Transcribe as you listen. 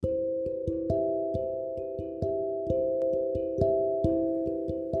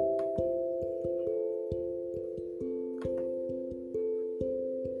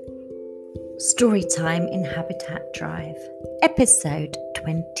Storytime in Habitat Drive, episode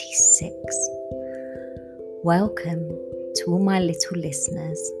 26. Welcome to all my little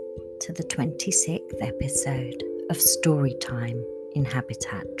listeners to the 26th episode of Storytime in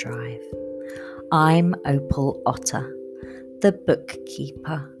Habitat Drive. I'm Opal Otter, the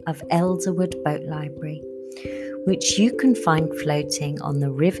bookkeeper of Elderwood Boat Library, which you can find floating on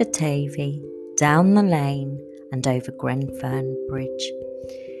the River Tavy, down the lane and over Grenfern Bridge.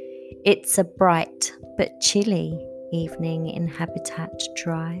 It's a bright but chilly evening in Habitat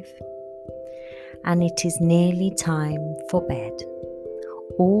Drive, and it is nearly time for bed.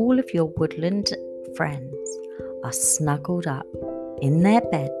 All of your woodland friends are snuggled up in their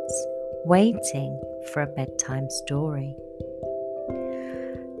beds, waiting for a bedtime story.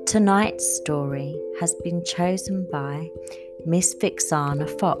 Tonight's story has been chosen by Miss Vixana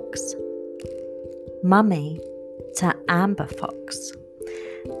Fox, mummy to Amber Fox.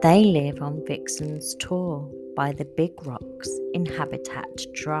 They live on Vixen's Tor by the Big Rocks in Habitat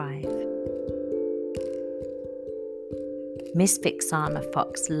Drive. Miss Vixana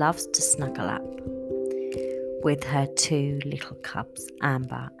Fox loves to snuggle up with her two little cubs,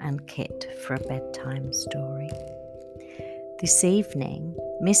 Amber and Kit, for a bedtime story. This evening,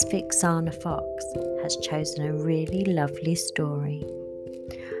 Miss Vixana Fox has chosen a really lovely story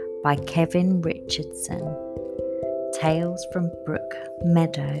by Kevin Richardson, Tales from Brook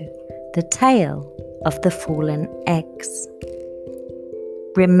Meadow, The Tale of the Fallen Eggs.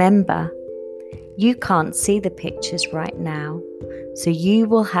 Remember, you can't see the pictures right now, so you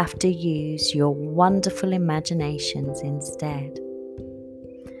will have to use your wonderful imaginations instead.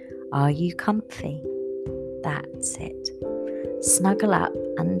 Are you comfy? That's it. Snuggle up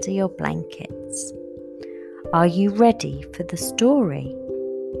under your blankets. Are you ready for the story?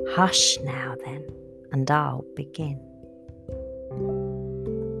 Hush now then, and I'll begin.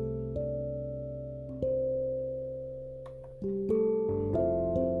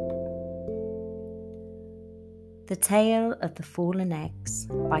 The Tale of the Fallen Eggs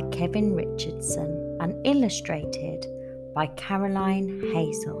by Kevin Richardson and illustrated by Caroline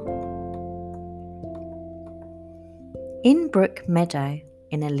Hazel. In Brook Meadow,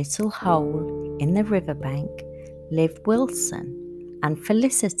 in a little hole in the riverbank, live Wilson and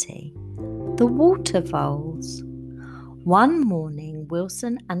Felicity, the water voles. One morning,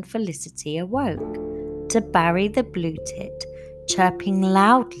 Wilson and Felicity awoke to Barry the blue tit chirping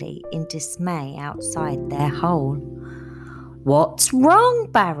loudly in dismay outside their hole. "What's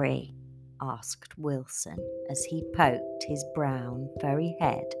wrong, Barry?" asked Wilson as he poked his brown furry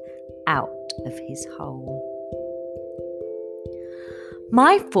head out of his hole.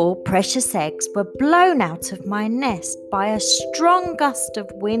 "My 4 precious eggs were blown out of my nest by a strong gust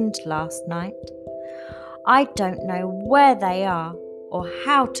of wind last night. I don't know where they are or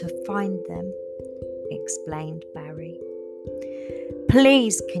how to find them," explained Barry.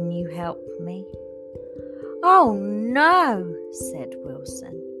 "Please, can you help me?" "Oh no," said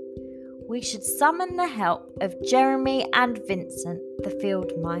Wilson. "We should summon the help of Jeremy and Vincent, the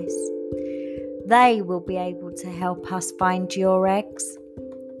field mice. They will be able to help us find your eggs."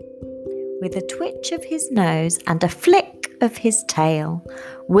 With a twitch of his nose and a flick of his tail,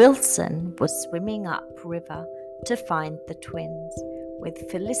 Wilson was swimming upriver to find the twins, with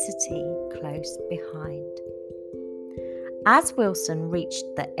Felicity close behind. As Wilson reached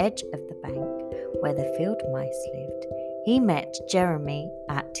the edge of the bank where the field mice lived, he met Jeremy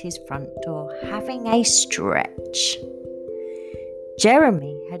at his front door having a stretch.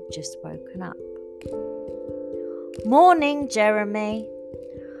 Jeremy had just woken up. "Morning, Jeremy."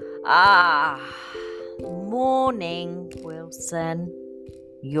 "Ah, morning, Wilson,"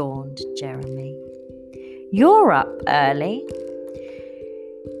 yawned Jeremy. "You're up early."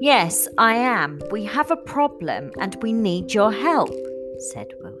 "Yes, I am. We have a problem and we need your help," said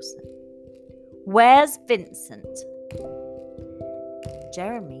Wilson. "Where's Vincent?"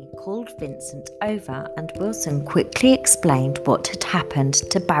 Jeremy called Vincent over and Wilson quickly explained what had happened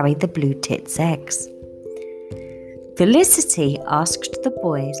to Barry the blue tit's eggs. Felicity asked the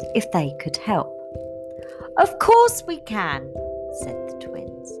boys if they could help. "Of course we can," said the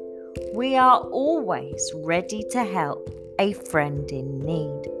twins. "We are always ready to help a friend in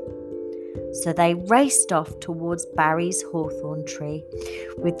need." So they raced off towards Barry's hawthorn tree,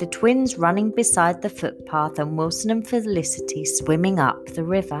 with the twins running beside the footpath and Wilson and Felicity swimming up the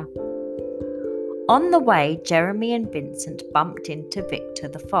river. On the way, Jeremy and Vincent bumped into Victor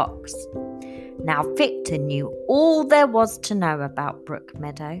the fox. Now Victor knew all there was to know about Brook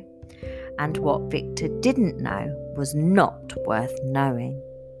Meadow, and what Victor didn't know was not worth knowing.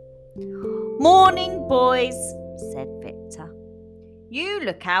 "Morning, boys," said Victor. "You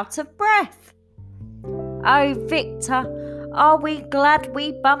look out of breath." "Oh, Victor, are we glad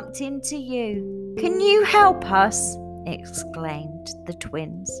we bumped into you? Can you help us?" exclaimed the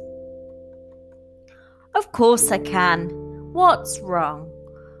twins. "Of course I can. What's wrong?"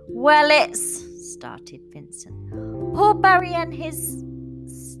 "Well, started Vincent. "Poor Barry and his,"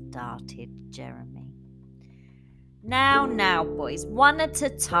 started Jeremy. Now, boys, one at a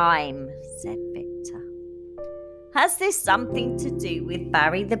time," said Victor. "Has this something to do with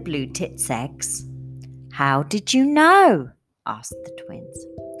Barry the Blue Tit's eggs?" "How did you know?" asked the twins.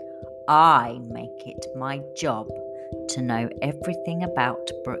 "I make it my job to know everything about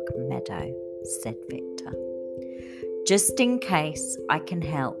Brook Meadow," said Victor. "Just in case I can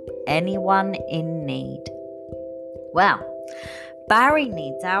help anyone in need." "Well, Barry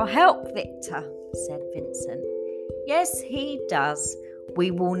needs our help, Victor," said Vincent. "Yes, he does.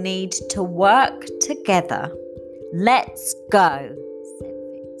 We will need to work together. Let's go," said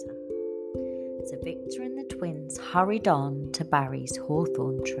Victor. So Victor and the twins hurried on to Barry's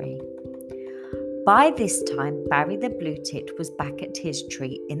hawthorn tree. By this time, Barry the Blue Tit was back at his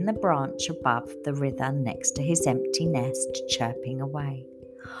tree in the branch above the river next to his empty nest, chirping away.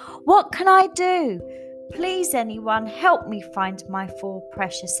 "What can I do? Please, anyone, help me find my 4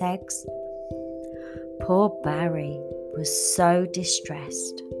 precious eggs." Poor Barry was so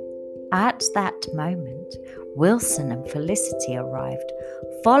distressed. At that moment, Wilson and Felicity arrived,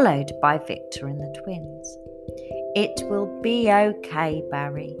 followed by Victor and the twins. "It will be okay,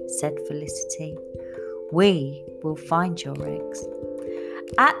 Barry," said Felicity. "We will find your eggs."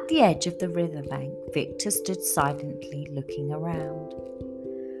 At the edge of the riverbank, Victor stood silently looking around.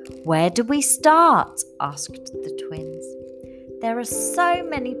 "Where do we start?" asked the twins. "There are so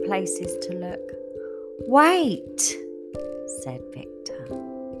many places to look." "Wait," said Victor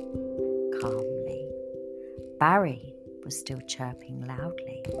calmly. Barry was still chirping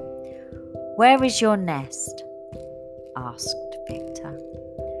loudly. "Where is your nest?" asked Victor.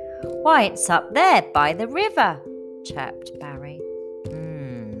 "Why, it's up there by the river," chirped Barry.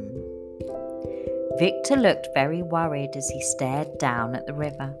 Victor looked very worried as he stared down at the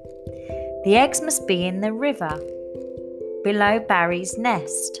river. "The eggs must be in the river, below Barry's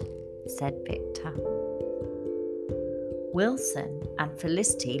nest," said Victor. Wilson and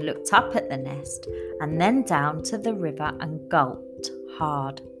Felicity looked up at the nest and then down to the river and gulped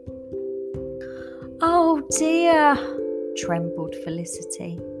hard. "Oh dear," trembled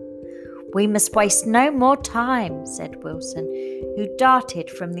Felicity. "We must waste no more time," said Wilson, who darted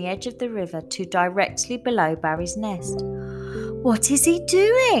from the edge of the river to directly below Barry's nest. "What is he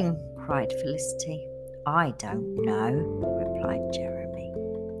doing?" cried Felicity. "I don't know," replied Jeremy.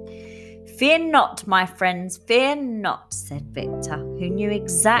 "Fear not, my friends, fear not," said Victor, who knew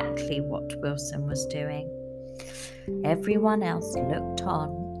exactly what Wilson was doing. Everyone else looked on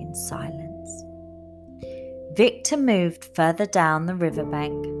in silence. Victor moved further down the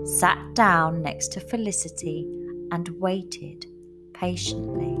riverbank, sat down next to Felicity, and waited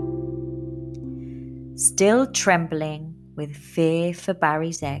patiently. Still trembling with fear for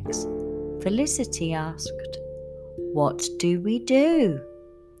Barry's eggs, Felicity asked, "What do we do?"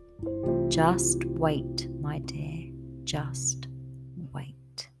 "Just wait, my dear, just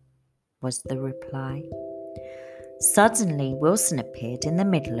wait," was the reply. Suddenly, Wilson appeared in the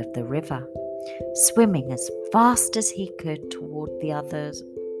middle of the river, swimming as fast as he could toward the others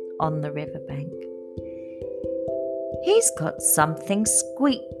on the riverbank. "He's got something,"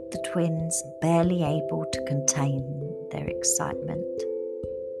 squeaked the twins, barely able to contain their excitement.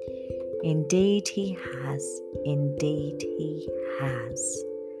 "Indeed he has,"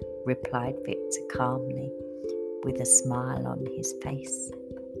 replied Victor calmly, with a smile on his face.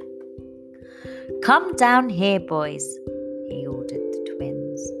 "Come down here, boys," he ordered the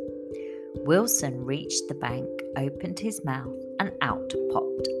twins. Wilson reached the bank, opened his mouth, and out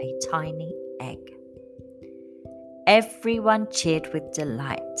popped a tiny egg. Everyone cheered with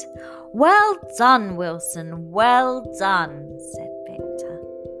delight. "Well done, Wilson, well done," said Victor.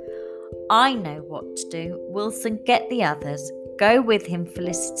 "I know what to do. Wilson, get the others. Go with him,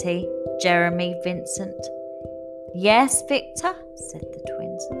 Felicity, Jeremy, Vincent." "Yes, Victor," said the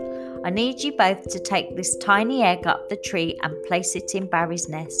twins. "I need you both to take this tiny egg up the tree and place it in Barry's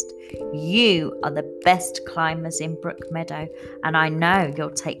nest. You are the best climbers in Brook Meadow, and I know you'll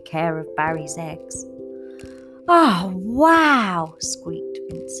take care of Barry's eggs." "Oh, wow!" squeaked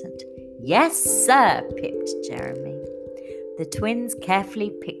Vincent. "Yes, sir," pipped Jeremy. The twins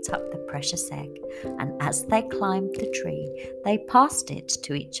carefully picked up the precious egg, and as they climbed the tree, they passed it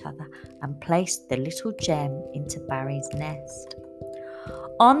to each other and placed the little gem into Barry's nest.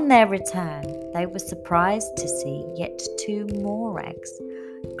 On their return, they were surprised to see yet 2 more eggs,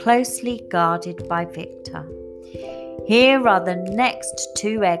 closely guarded by Victor. Here are the next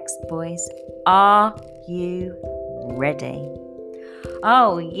 2 eggs, boys. Are you ready?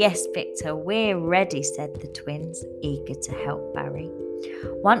 Oh, yes, Victor, we're ready, said the twins, eager to help Barry.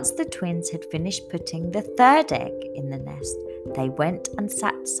 Once the twins had finished putting the 3rd egg in the nest, they went and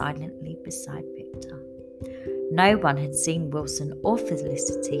sat silently beside Victor. No one had seen Wilson or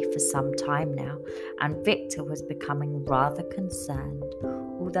Felicity for some time now, and Victor was becoming rather concerned,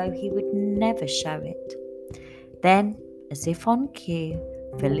 although he would never show it. Then, as if on cue,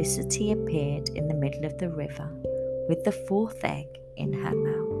 Felicity appeared in the middle of the river with the 4th egg in her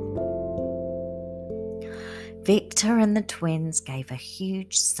mouth. Victor and the twins gave a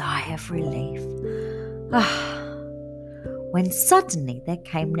huge sigh of relief. When suddenly there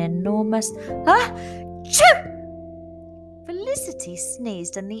came an enormous achoo! Felicity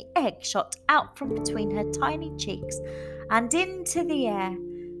sneezed and the egg shot out from between her tiny cheeks and into the air.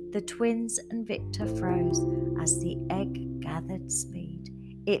 The twins and Victor froze as the egg gathered speed.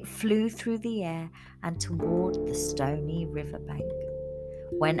 It flew through the air and toward the stony riverbank.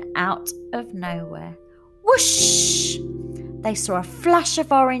 When out of nowhere, whoosh! They saw a flash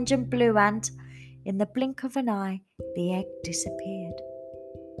of orange and blue, and in the blink of an eye, the egg disappeared.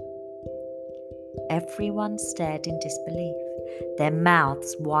 Everyone stared in disbelief, their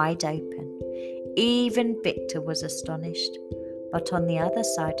mouths wide open. Even Victor was astonished, but on the other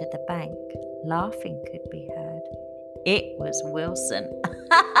side of the bank, laughing could be heard. It was Wilson.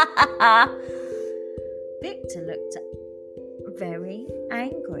 Victor looked very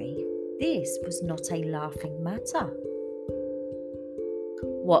angry. This was not a laughing matter.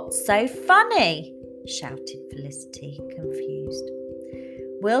 "What's so funny?" shouted Felicity, confused.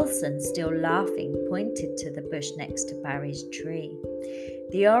 Wilson, still laughing, pointed to the bush next to Barry's tree.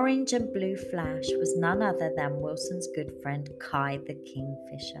 The orange and blue flash was none other than Wilson's good friend Kai the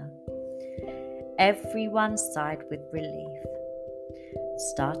Kingfisher. Everyone sighed with relief,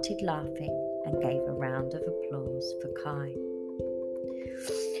 started laughing, and gave a round of applause for Kai.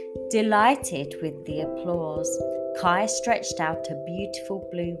 Delighted with the applause, Kai stretched out a beautiful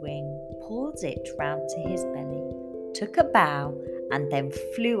blue wing, pulled it round to his belly, took a bow, and then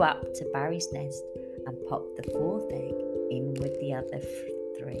flew up to Barry's nest and popped the 4th egg in with the other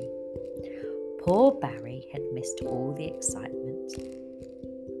 3. Poor Barry had missed all the excitement.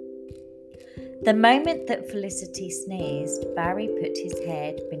 The moment that Felicity sneezed, Barry put his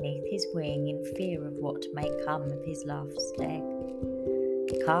head beneath his wing in fear of what may come of his last egg.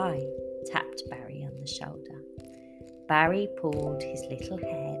 Kai tapped Barry on the shoulder. Barry pulled his little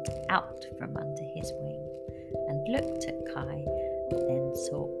head out from under his wing and looked at Kai, then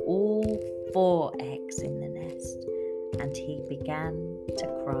saw all 4 eggs in the nest, and he began to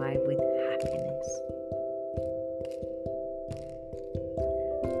cry with happiness.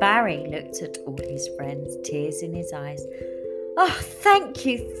 Barry looked at all his friends, tears in his eyes. "Oh, thank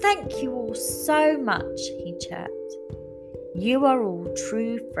you all so much," he chirped. "You are all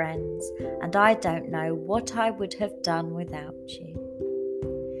true friends, and I don't know what I would have done without you."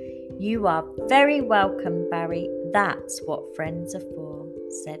 "You are very welcome, Barry. That's what friends are for,"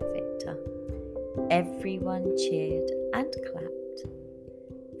 said Victor. Everyone cheered and clapped.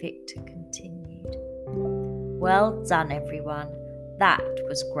 Victor continued. "Well done, everyone. That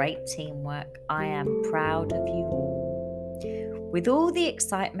was great teamwork. I am proud of you all." With all the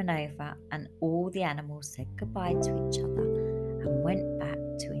excitement over, and all the animals said goodbye to each other and went back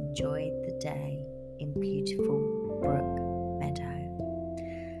to enjoy the day in beautiful Brook Meadow.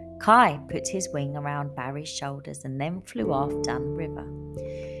 Kai put his wing around Barry's shoulders and then flew off down the river.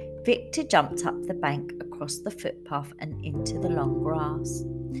 Victor jumped up the bank across the footpath and into the long grass,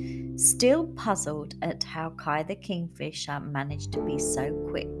 still puzzled at how Kai the Kingfisher managed to be so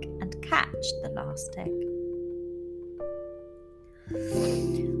quick and catch the last egg.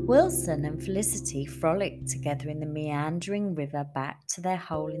 Wilson and Felicity frolicked together in the meandering river back to their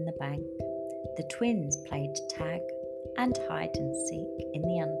hole in the bank. The twins played tag and hide and seek in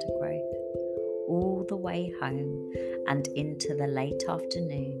the undergrowth all the way home and into the late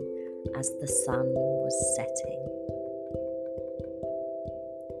afternoon as the sun was setting.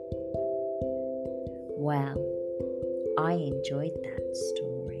 Well, I enjoyed that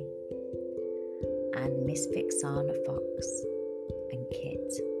story, and Miss Vixana Fox and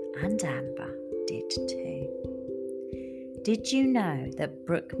Kit and Amber did too. Did you know that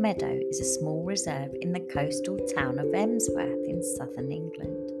Brook Meadow is a small reserve in the coastal town of Emsworth in southern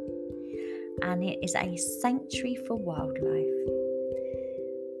England? And it is a sanctuary for wildlife.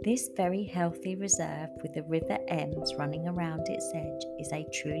 This very healthy reserve with the River Ems running around its edge is a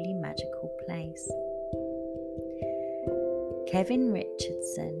truly magical place. Kevin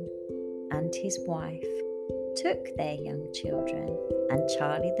Richardson and his wife took their young children and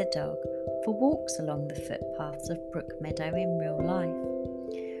Charlie the dog for walks along the footpaths of Brook Meadow in real life.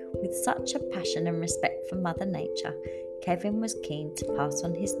 With such a passion and respect for Mother Nature, Kevin was keen to pass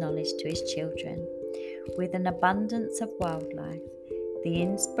on his knowledge to his children. With an abundance of wildlife, the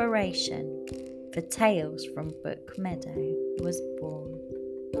inspiration for Tales from Brook Meadow was born.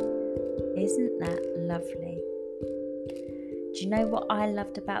 Isn't that lovely? Do you know what I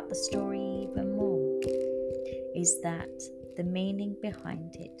loved about the story even more? Is that the meaning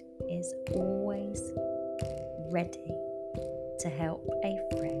behind it is always ready to help a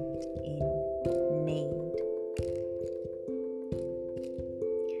friend in need.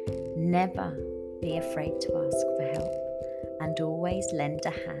 Never be afraid to ask for help, and always lend a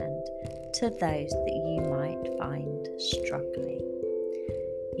hand to those that you might find struggling.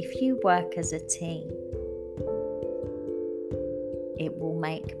 If you work as a team, it will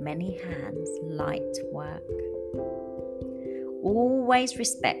make many hands light work. Always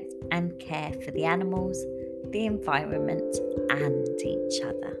respect and care for the animals, the environment, and each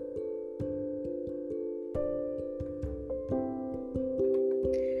other.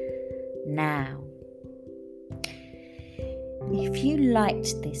 Now, if you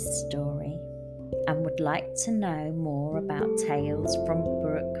liked this story and would like to know more about Tales from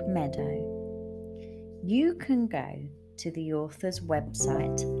Brook Meadow, you can go to the author's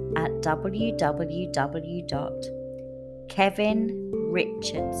website at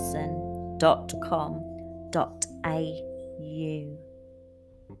www.kevinrichardson.com.au.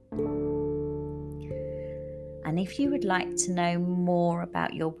 And if you would like to know more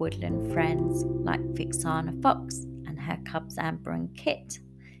about your woodland friends like Vixana Fox and her cubs Amber and Kit,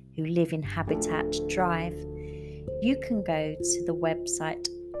 who live in Habitat Drive, you can go to the website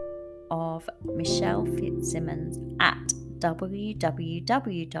of Michelle Fitzsimmons at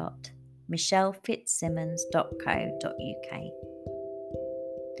www.michellefitzsimmons.co.uk.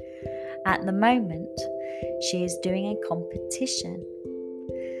 At the moment, she is doing a competition.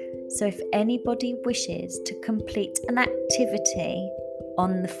 So if anybody wishes to complete an activity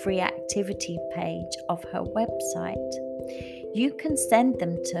on the free activity page of her website, you can send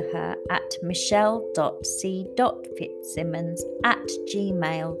them to her at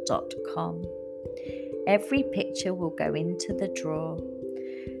michelle.c.fitzsimmons@gmail.com. Every picture will go into the draw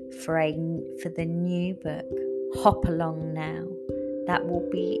for the new book, Hop Along Now, that will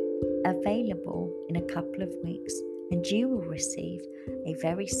be available in a couple of weeks, and you will receive a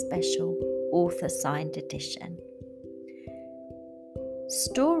very special author-signed edition.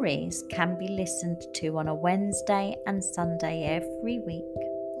 Stories can be listened to on a Wednesday and Sunday every week,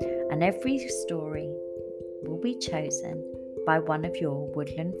 and every story will be chosen by one of your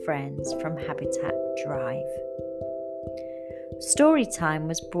woodland friends from Habitat Drive. Storytime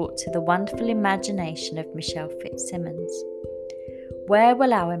was brought to the wonderful imagination of Michelle Fitzsimmons. Where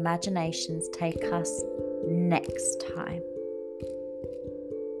will our imaginations take us next time?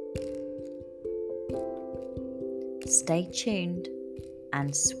 Stay tuned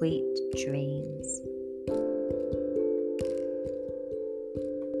and sweet dreams.